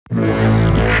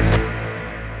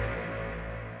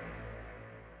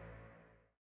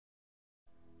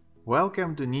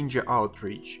Welcome to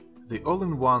NinjaOutreach, the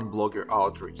all-in-one blogger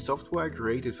outreach software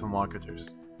created for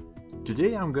marketers.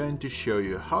 Today I'm going to show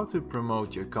you how to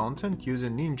promote your content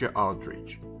using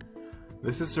NinjaOutreach.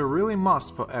 This is a really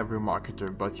must for every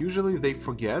marketer, but usually they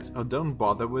forget or don't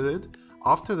bother with it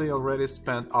after they already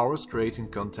spent hours creating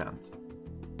content.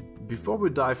 Before we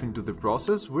dive into the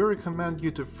process, we recommend you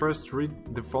to first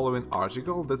read the following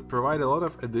article that provide a lot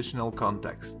of additional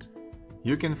context.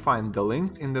 You can find the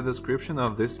links in the description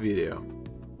of this video.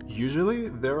 Usually,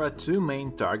 there are two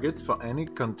main targets for any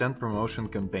content promotion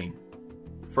campaign.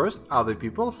 First are the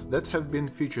people that have been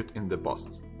featured in the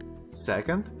post.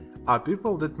 Second are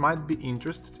people that might be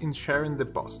interested in sharing the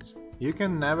post. You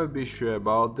can never be sure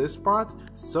about this part,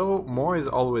 so more is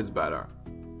always better.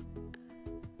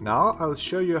 Now I'll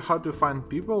show you how to find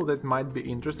people that might be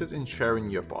interested in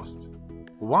sharing your post.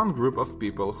 One group of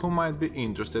people who might be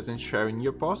interested in sharing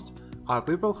your post are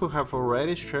people who have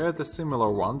already shared a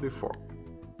similar one before.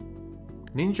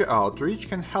 NinjaOutreach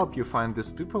can help you find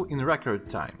these people in record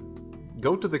time.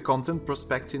 Go to the Content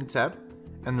Prospecting tab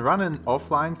and run an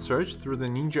offline search through the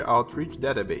NinjaOutreach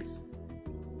database.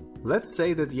 Let's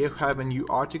say that you have a new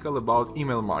article about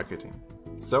email marketing.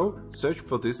 So, search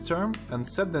for this term and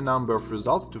set the number of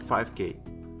results to 5K.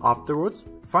 Afterwards,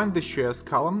 find the shares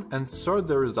column and sort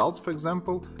the results, for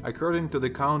example, according to the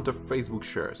count of Facebook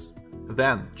shares.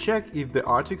 Then, check if the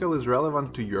article is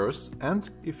relevant to yours and,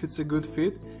 if it's a good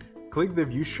fit, click the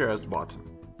View Shares button.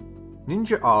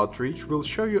 NinjaOutreach will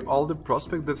show you all the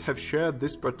prospects that have shared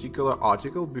this particular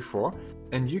article before,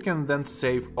 and you can then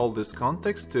save all this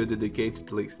context to a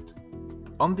dedicated list.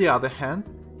 On the other hand,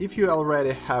 if you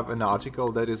already have an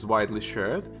article that is widely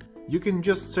shared, you can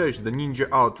just search the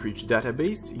NinjaOutreach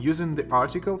database using the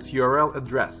article's URL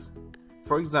address.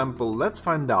 For example, let's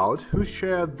find out who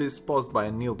shared this post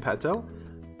by Neil Patel,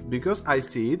 because I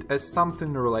see it as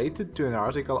something related to an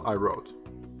article I wrote.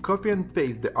 Copy and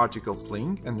paste the article's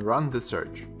link and run the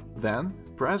search. Then,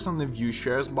 press on the View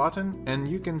Shares button and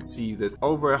you can see that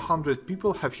over 100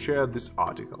 people have shared this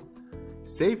article.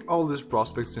 Save all these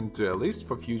prospects into a list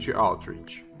for future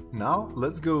outreach. Now,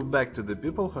 let's go back to the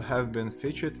people who have been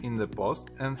featured in the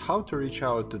post and how to reach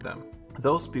out to them.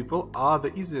 Those people are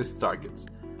the easiest targets.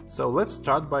 So let's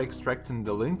start by extracting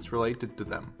the links related to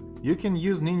them. You can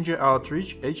use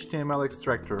NinjaOutreach HTML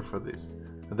extractor for this.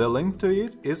 The link to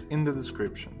it is in the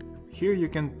description. Here you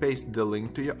can paste the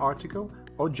link to your article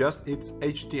or just its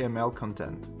HTML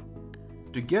content.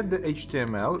 To get the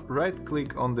HTML,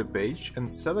 right-click on the page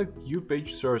and select View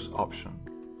Page Source option.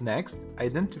 Next,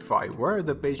 identify where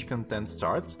the page content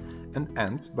starts and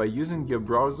ends by using your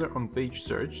browser on page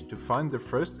search to find the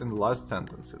first and last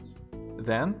sentences.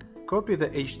 Then, copy the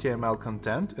HTML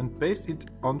content and paste it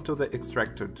onto the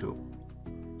extractor tool.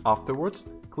 Afterwards,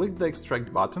 click the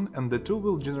extract button and the tool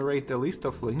will generate a list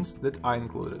of links that are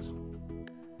included.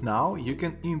 Now you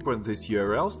can import these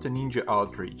URLs to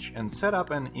NinjaOutreach and set up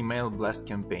an email blast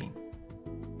campaign.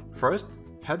 First,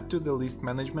 head to the List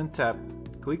Management tab,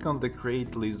 click on the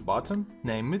Create List button,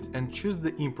 name it and choose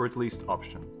the Import List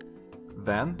option.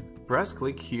 Then, press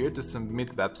click here to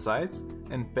submit websites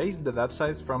and paste the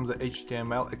websites from the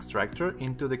HTML extractor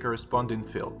into the corresponding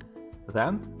field.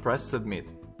 Then, press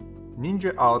Submit.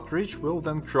 NinjaOutreach will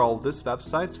then crawl these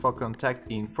websites for contact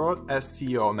info,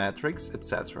 SEO metrics,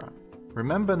 etc.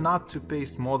 Remember not to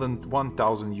paste more than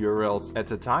 1000 URLs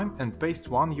at a time and paste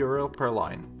one URL per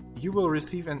line. You will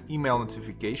receive an email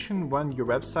notification when your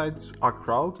websites are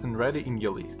crawled and ready in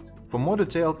your list. For more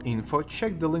detailed info,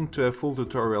 check the link to a full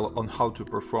tutorial on how to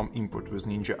perform import with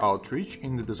NinjaOutreach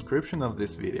in the description of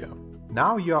this video.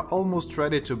 Now you are almost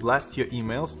ready to blast your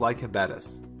emails like a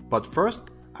badass. But first,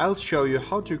 I'll show you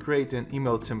how to create an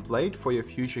email template for your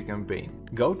future campaign.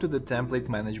 Go to the Template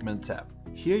Management tab.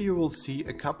 Here you will see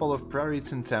a couple of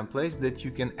pre-written templates that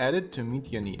you can edit to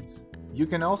meet your needs. You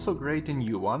can also create a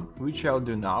new one, which I'll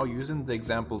do now using the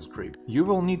example script. You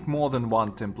will need more than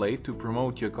one template to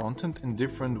promote your content in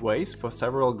different ways for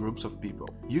several groups of people.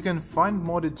 You can find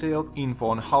more detailed info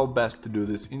on how best to do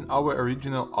this in our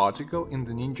original article in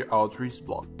the NinjaOutreach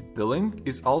blog. The link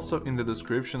is also in the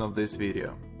description of this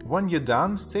video. When you're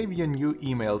done, save your new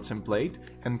email template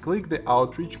and click the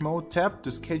Outreach Mode tab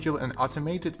to schedule an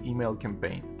automated email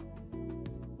campaign.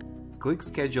 Click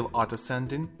Schedule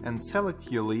Auto-Sending and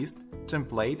select your list,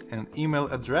 template and email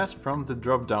address from the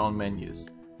drop-down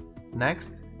menus.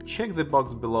 Next, check the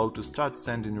box below to start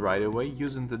sending right away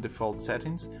using the default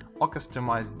settings or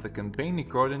customize the campaign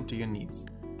according to your needs.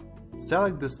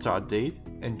 Select the start date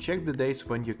and check the dates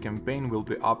when your campaign will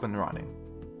be up and running.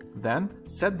 Then,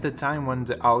 set the time when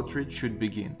the outreach should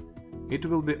begin. it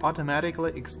will be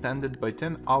automatically extended by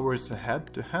 10 hours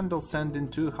ahead to handle sending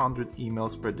 200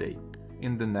 emails per day.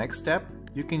 In the next step,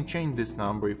 you can change this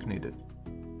number if needed.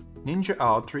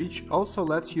 NinjaOutreach also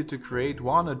lets you to create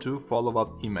 1 or 2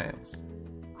 follow-up emails.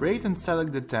 Create and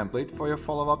select the template for your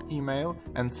follow-up email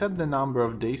and set the number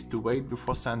of days to wait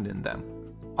before sending them.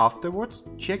 Afterwards,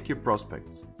 check your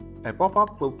prospects. A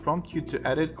pop-up will prompt you to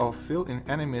edit or fill in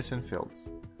any missing fields.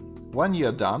 When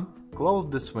you're done, close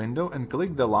this window and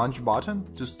click the Launch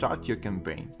button to start your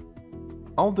campaign.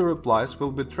 All the replies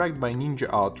will be tracked by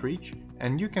NinjaOutreach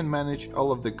and you can manage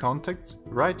all of the contacts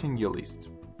right in your list.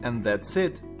 And that's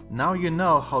it! Now you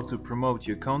know how to promote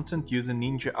your content using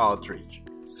NinjaOutreach.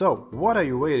 So, what are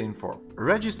you waiting for?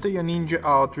 Register your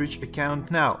NinjaOutreach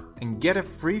account now and get a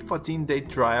free 14-day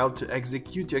trial to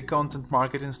execute your content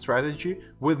marketing strategy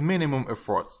with minimum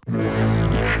effort.